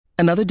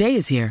Another day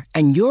is here,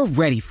 and you're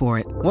ready for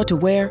it. What to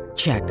wear?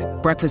 Check.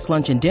 Breakfast,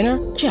 lunch, and dinner?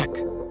 Check.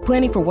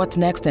 Planning for what's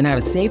next and how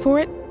to save for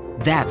it?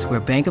 That's where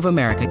Bank of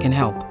America can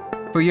help.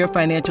 For your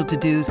financial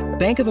to-dos,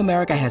 Bank of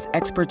America has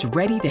experts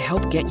ready to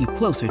help get you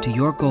closer to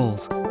your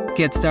goals.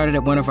 Get started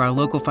at one of our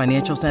local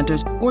financial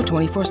centers or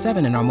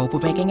 24/7 in our mobile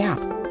banking app.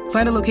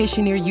 Find a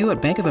location near you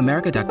at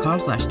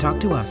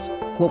bankofamerica.com/talktous.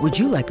 What would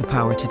you like the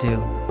power to do?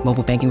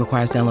 Mobile banking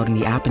requires downloading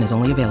the app and is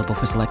only available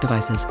for select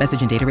devices.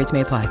 Message and data rates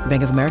may apply.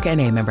 Bank of America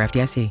N.A., member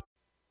FDIC.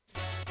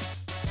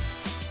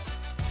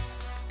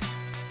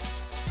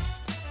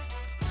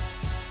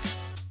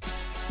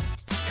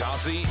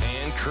 Coffee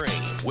and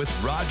Cream with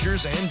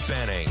Rogers and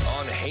Benning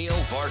on Hail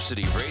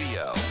Varsity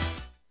Radio.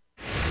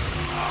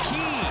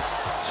 Key,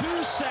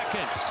 2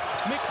 seconds.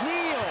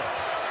 McNeil,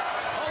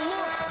 a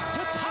look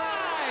to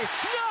tie.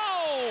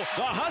 No!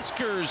 The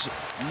Huskers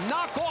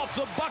knock off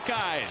the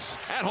Buckeyes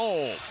at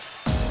home.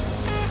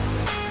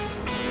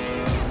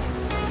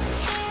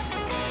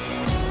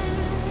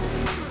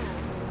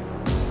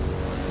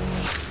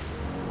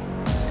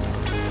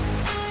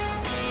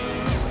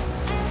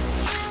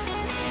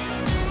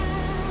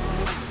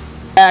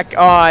 Back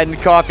on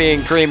Coffee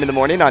and Cream in the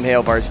Morning on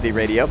Hail Varsity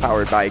Radio,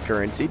 powered by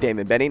Currency.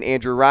 Damon Benning,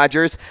 Andrew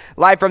Rogers,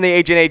 live from the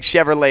H&H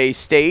Chevrolet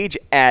stage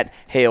at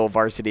Hail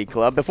Varsity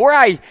Club. Before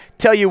I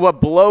tell you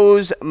what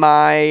blows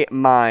my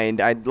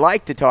mind, I'd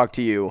like to talk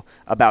to you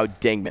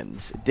about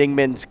Dingman's.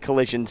 Dingman's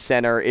Collision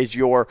Center is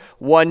your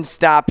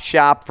one-stop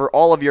shop for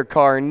all of your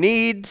car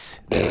needs.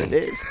 There it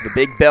is, the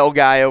big bell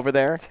guy over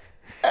there.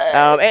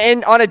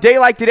 And on a day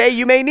like today,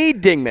 you may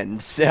need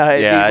Dingman's.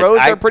 The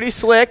roads are pretty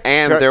slick.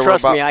 And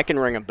trust me, I can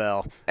ring a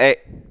bell. Hey.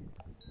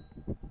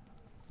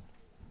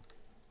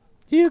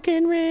 You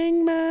can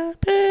ring my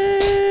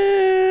bell.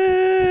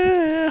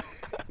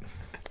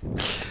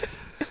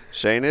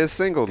 Shane is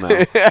single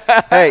now.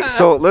 Hey,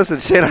 so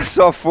listen, Shane, I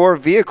saw 4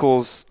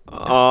 vehicles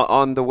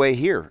on the way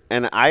here,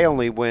 and I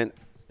only went.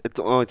 It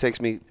only takes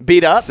me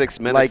beat up 6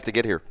 minutes like to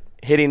get here.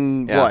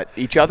 Hitting what?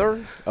 Each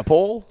other? A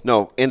pole?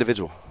 No,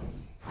 individual.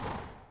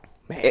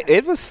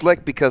 It was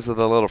slick because of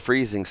the little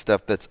freezing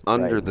stuff that's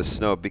under the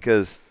snow.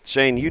 Because,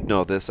 Shane, you'd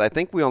know this. I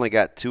think we only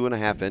got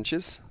 2.5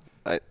 inches.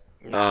 I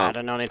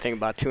don't know anything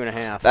about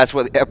 2.5. That's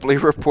what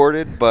Epley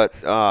reported. But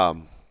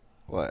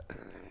what?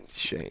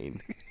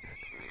 Shane.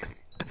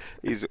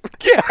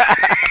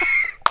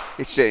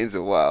 Shane's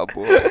a wild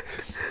boy.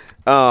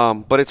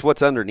 But it's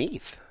what's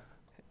underneath.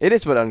 It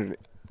is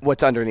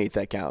what's underneath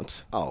that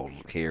counts. Oh,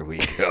 here we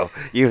go.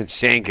 You and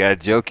Shane got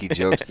jokey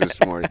jokes this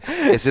morning.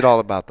 Is it all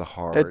about the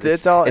heart?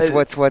 It's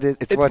what's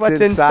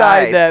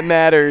inside that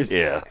matters.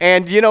 Yeah.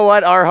 And you know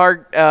what? Our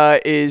heart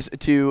is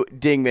to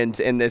Dingman's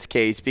in this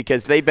case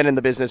because they've been in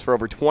the business for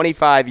over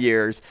 25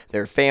 years.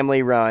 They're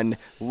family run,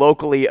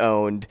 locally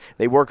owned.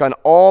 They work on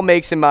all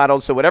makes and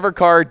models. So whatever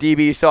car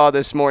DB saw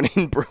this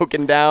morning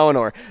broken down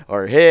or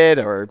hit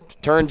or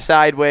turned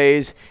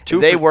sideways,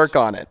 they work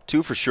on it.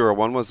 2 for sure.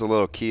 One was a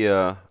little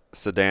Kia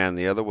sedan.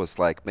 The other was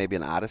like maybe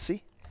an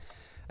Odyssey.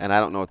 And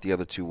I don't know what the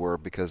other 2 were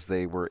because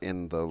they were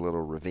in the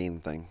little ravine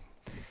thing.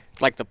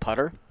 Like the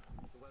putter?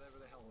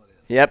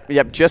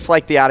 Yep, just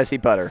like the Odyssey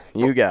putter.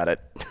 You got it.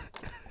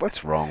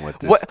 What's wrong with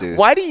this dude?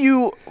 Why do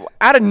you,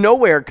 out of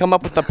nowhere, come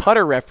up with the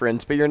putter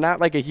reference, but you're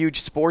not like a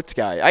huge sports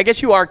guy? I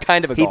guess you are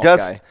kind of a golf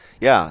guy.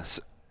 Yeah.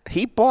 So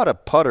he bought a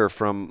putter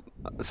from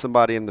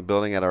somebody in the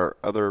building at our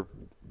other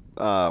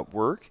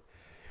work.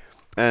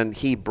 And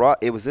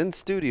it was in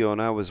studio,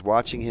 and I was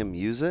watching him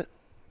use it.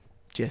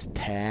 Just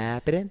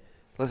tap it in.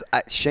 Listen,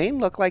 Shane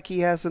looked like he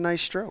has a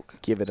nice stroke.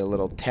 Give it a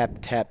little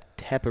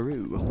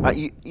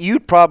taparoo.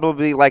 You'd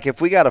probably, like,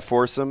 if we got a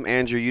foursome,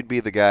 Andrew, you'd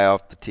be the guy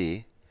off the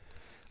tee.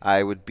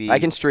 I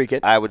can streak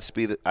it. I would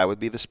be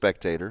the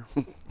spectator.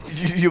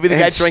 You'll be the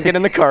guy drinking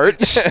in the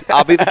cart.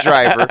 I'll be the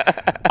driver.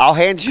 I'll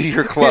hand you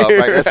your club.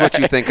 Right? That's what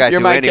you think I do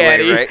anyway,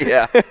 caddy. Right?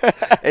 Yeah.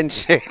 And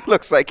Shane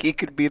looks like he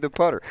could be the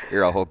putter.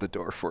 Here, I'll hold the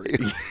door for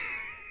you.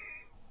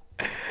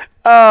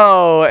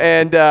 Oh,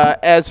 and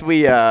as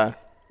we, Shane,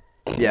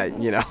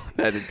 you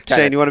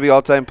want to be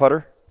all-time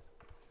putter?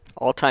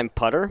 All-time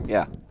putter?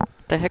 Yeah. What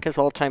the heck is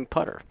all-time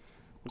putter?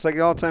 It's like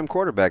an all-time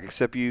quarterback,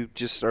 except you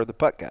just are the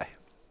putt guy.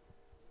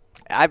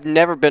 I've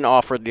never been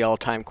offered the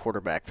all-time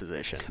quarterback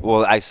position.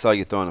 Well, I saw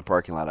you throw in the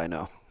parking lot, I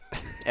know.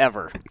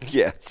 Ever.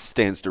 Yeah, it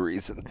stands to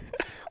reason.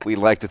 We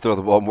like to throw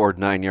the ball more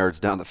than 9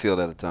 yards down the field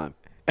at a time.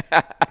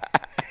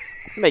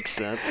 Makes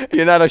sense.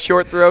 You're not a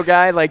short throw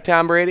guy like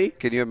Tom Brady?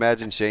 Can you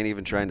imagine Shane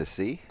even trying to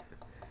see?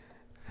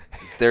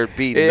 There'd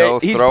be no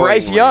He's throwing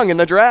Bryce lanes. Young in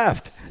the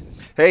draft.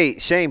 Hey,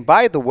 Shane,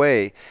 by the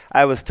way,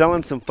 I was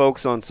telling some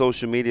folks on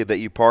social media that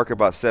you park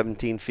about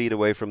 17 feet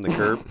away from the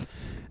curb,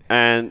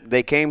 and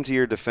they came to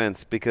your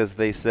defense because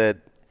they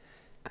said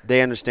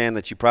they understand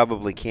that you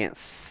probably can't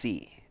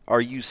see.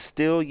 Are you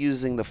still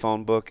using the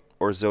phone book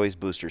or Zoe's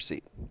booster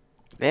seat?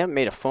 They haven't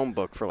made a phone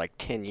book for like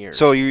 10 years.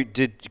 So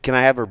can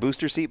I have her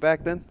booster seat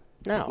back then?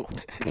 No.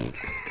 Can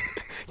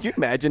you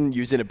imagine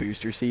using a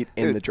booster seat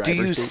in the driver's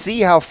seat? Do you see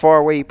how far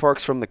away he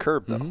parks from the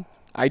curb, though? Mm-hmm.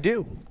 I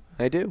do.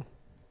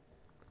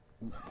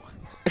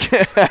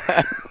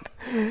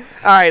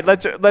 right,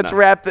 let's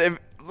wrap.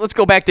 Let's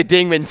go back to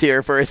Dingman's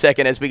here for a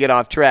second as we get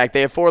off track.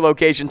 They have 4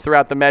 locations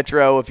throughout the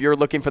metro. If you're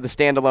looking for the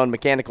standalone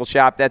mechanical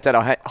shop, that's at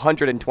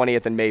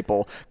 120th and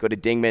Maple. Go to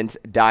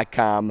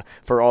dingmans.com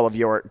for all of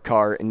your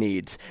car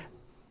needs.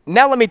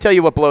 Now let me tell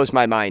you what blows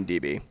my mind,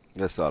 DB.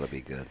 This ought to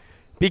be good.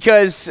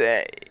 Because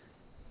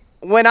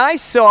when I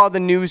saw the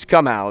news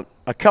come out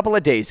a couple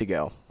of days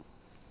ago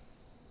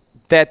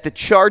that the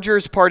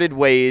Chargers parted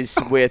ways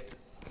with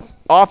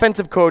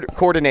offensive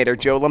coordinator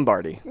Joe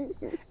Lombardi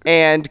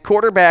and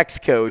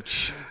quarterbacks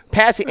coach,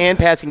 passing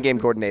game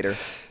coordinator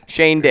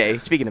Shane Day.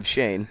 Speaking of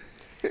Shane,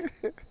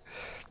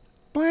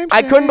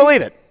 I couldn't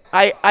believe it.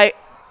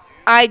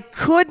 I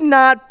could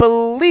not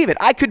believe it.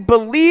 I could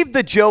believe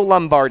the Joe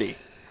Lombardi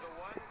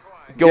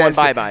going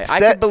bye-bye. I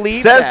could believe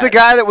says that. the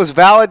guy that was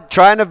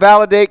trying to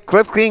validate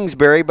Cliff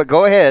Kingsbury, but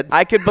go ahead.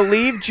 I could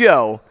believe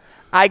Joe.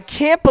 I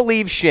can't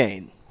believe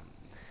Shane.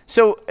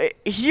 So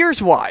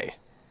here's why.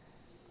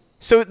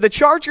 So the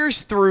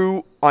Chargers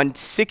threw on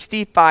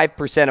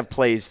 65% of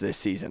plays this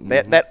season.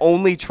 That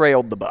only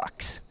trailed the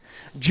Bucs.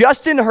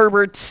 Justin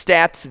Herbert's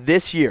stats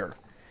this year,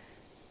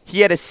 he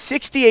had a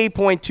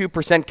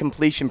 68.2%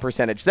 completion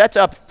percentage. That's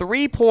up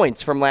 3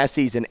 points from last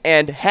season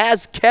and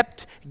has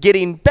kept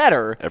getting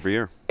better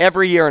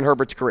every year in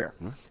Herbert's career.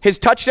 His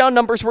touchdown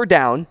numbers were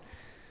down.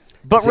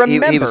 But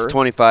remember, he was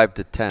 25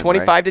 to 10.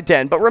 25 to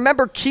 10. But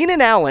remember,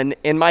 Keenan Allen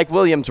and Mike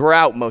Williams were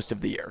out most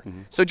of the year.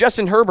 So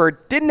Justin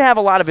Herbert didn't have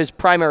a lot of his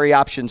primary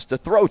options to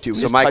throw to.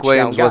 So Mike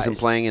Williams wasn't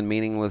playing in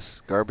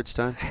meaningless garbage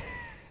time?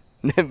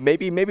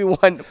 maybe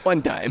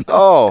one time.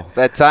 Oh,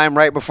 that time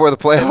right before the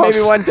playoffs?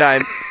 Maybe one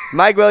time.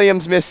 Mike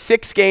Williams missed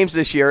 6 games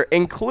this year,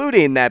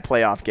 including that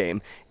playoff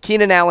game.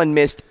 Keenan Allen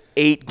missed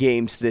 8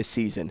 games this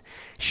season.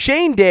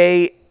 Shane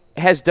Day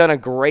has done a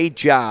great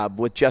job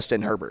with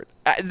Justin Herbert.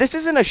 This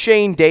isn't a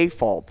Shane Day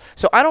fault.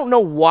 So I don't know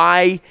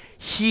why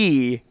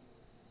he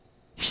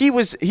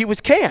was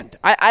canned.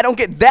 I don't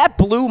get that.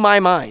 Blew my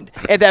mind.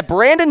 And that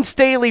Brandon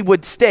Staley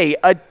would stay,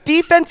 a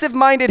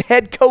defensive-minded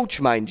head coach,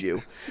 mind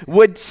you,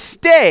 would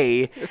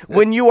stay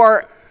when you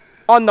are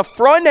on the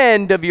front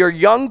end of your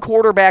young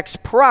quarterback's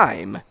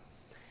prime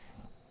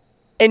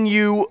and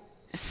you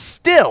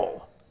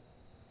still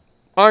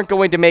aren't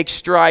going to make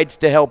strides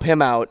to help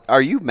him out.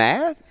 Are you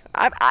mad?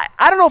 I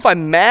don't know if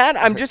I'm mad.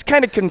 I'm just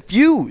kind of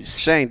confused.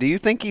 Shane, do you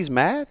think he's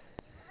mad?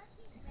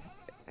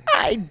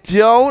 I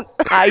don't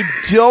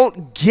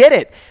get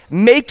it.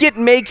 Make it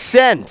make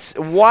sense.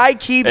 Why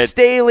keep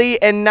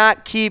Staley and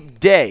not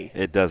keep Day?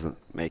 It doesn't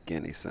make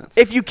any sense.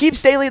 If you keep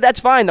Staley, that's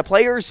fine. The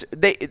players,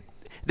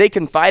 they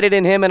confided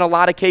in him in a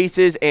lot of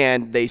cases,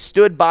 and they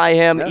stood by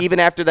him even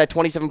after that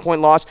 27-point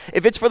loss.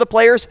 If it's for the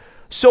players,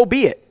 so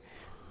be it.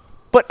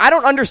 But I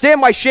don't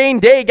understand why Shane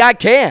Day got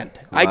canned.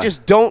 I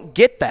just don't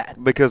get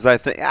that. Because I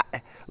think,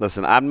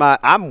 listen,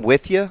 I'm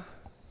with you.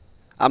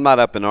 I'm not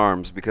up in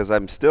arms because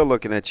I'm still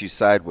looking at you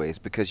sideways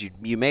because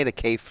you made a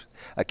case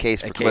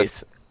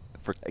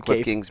for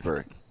Cliff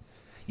Kingsbury.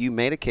 You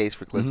made a case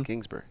for Cliff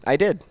Kingsbury. I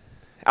did.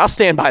 I'll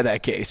stand by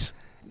that case.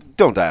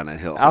 Don't die on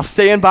that hill. I'll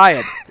stand by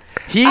it.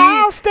 He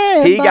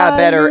got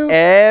better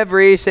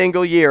every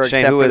single year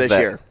Shane, except for this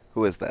year.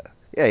 Who is that?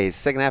 Yeah, his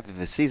second half of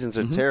his seasons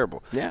are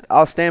terrible. Yeah,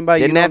 I'll stand by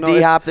you. Didn't have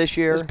D-Hop this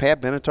year. It's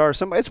Pat Benatar or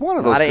somebody. It's one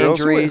of those girls. A lot of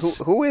injuries.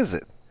 Who is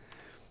it?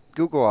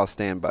 Google, I'll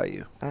stand by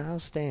you. I'll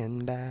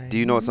stand by. Do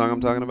you know what song I'm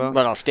talking about?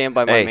 But I'll stand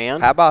by my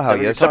man. How about how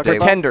yesterday? The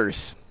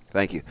Pretenders.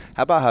 Thank you.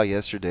 How about how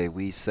yesterday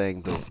we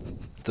sang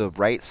the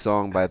right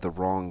song by the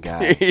wrong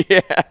guy?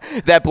 Yeah,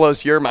 that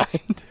blows your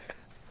mind.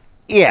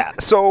 Yeah.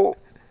 So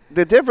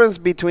the difference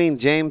between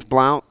James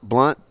Blunt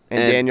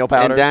and Daniel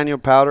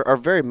Powder are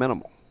very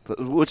minimal.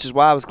 Which is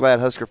why I was glad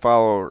Husker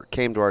Follower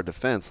came to our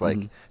defense.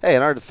 Like, hey,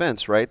 in our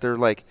defense, right? They're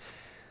like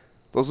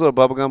those little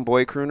bubblegum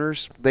boy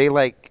crooners. They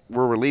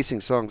were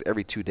releasing songs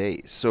every 2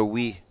 days. So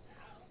we.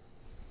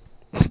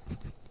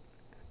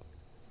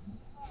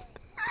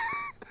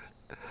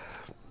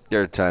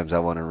 There are times I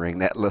want to wring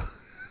that little.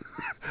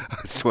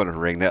 I just want to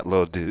wring that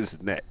little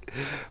dude's neck.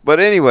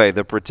 But anyway,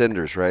 the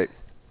Pretenders, right?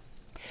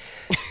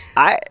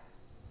 I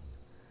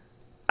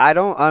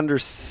don't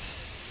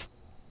understand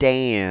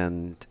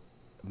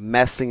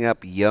messing up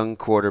young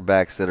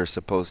quarterbacks that are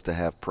supposed to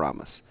have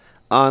promise.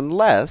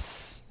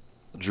 Unless,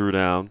 Drew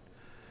Down,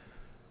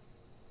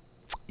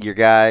 your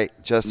guy,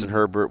 Justin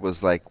Herbert,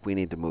 was like, we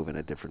need to move in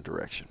a different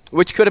direction.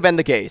 Which could have been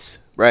the case.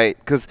 Right,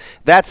 because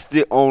that's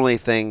the only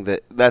thing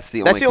that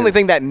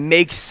that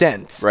makes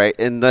sense. Right,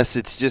 unless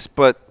it's just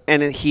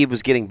he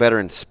was getting better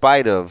in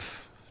spite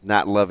of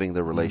not loving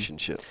the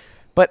relationship.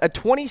 But a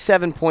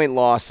 27-point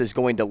loss is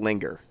going to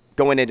linger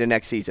going into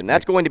next season.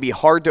 That's going to be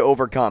hard to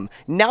overcome.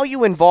 Now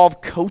you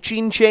involve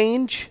coaching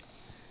change.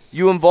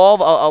 You involve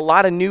a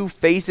lot of new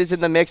faces in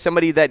the mix,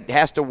 somebody that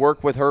has to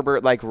work with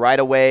Herbert right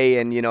away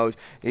and,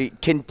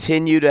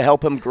 continue to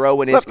help him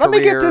grow in his career. Let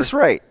me get this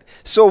right.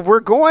 So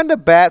we're going to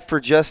bat for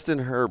Justin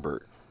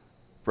Herbert,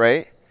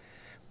 right?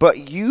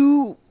 But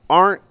you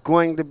aren't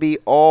going to be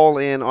all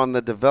in on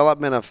the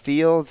development of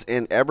Fields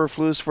and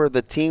Eberflus for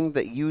the team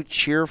that you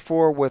cheer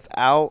for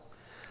without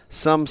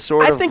some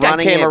sort I of think I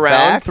running came it around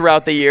back?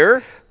 throughout the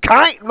year.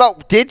 No,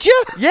 did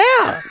you?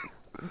 Yeah.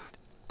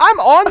 I'm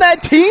on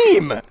that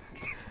team.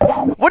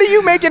 What are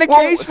you making a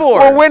case for?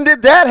 Well, when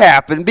did that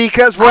happen?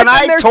 Because when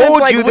I've been I there since, told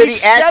like, you that he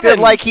week acted 7.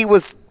 like he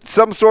was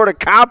some sort of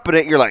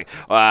competent, you're like,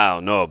 well, I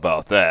don't know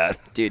about that.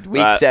 Dude,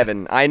 week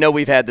 7, I know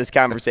we've had this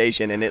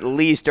conversation, and at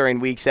least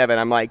during week 7,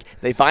 I'm like,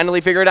 they finally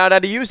figured out how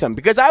to use him.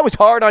 Because I was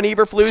hard on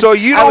Eberflus. So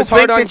you I don't was hard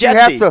think on that you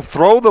have Getsy. to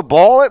throw the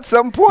ball at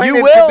some point You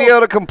and will. to be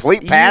able to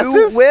complete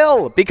passes? You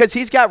will, because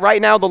he's got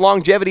right now the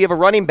longevity of a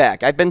running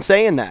back. I've been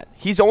saying that.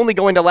 He's only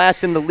going to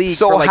last in the league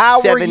So for like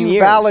how 7 are you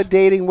years.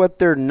 validating what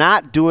they're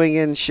not doing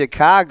in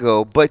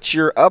Chicago, but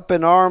you're up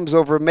in arms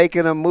over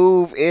making a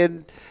move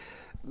in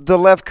the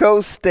left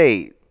coast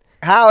state?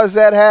 How has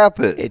that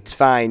happened? It's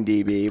fine,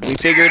 DB. We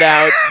figured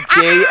out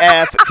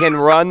JF can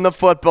run the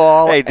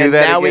football, Hey, do and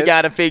that now we again.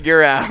 got to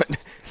figure out.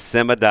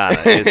 Semadonna,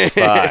 it's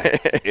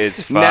fine.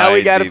 It's fine. Now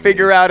we got to DB.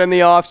 figure out in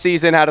the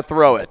offseason how to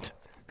throw it.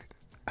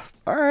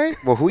 All right.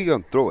 Well, who are you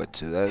going to throw it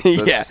to? Let's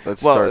Yeah. let's Well,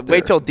 start there.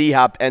 wait till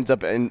D-Hop ends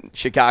up in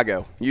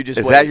Chicago. You just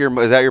Is wait.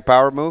 that your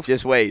power move?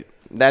 Just wait.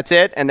 That's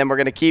it, and then we're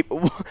gonna keep.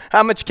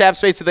 How much cap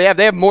space do they have?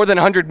 They have more than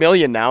 100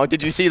 million now.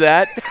 Did you see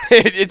that?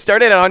 It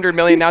started at 100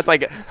 million. Now it's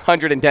like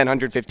 110,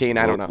 115.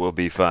 I don't know. We'll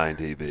be fine,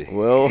 DB.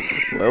 We'll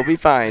be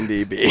fine,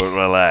 DB. We'll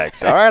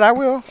relax. All right, I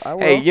will.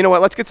 Hey, you know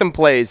what? Let's get some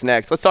plays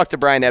next. Let's talk to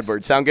Brian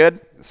Edwards. Sound good?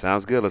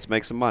 Sounds good. Let's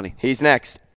make some money. He's next.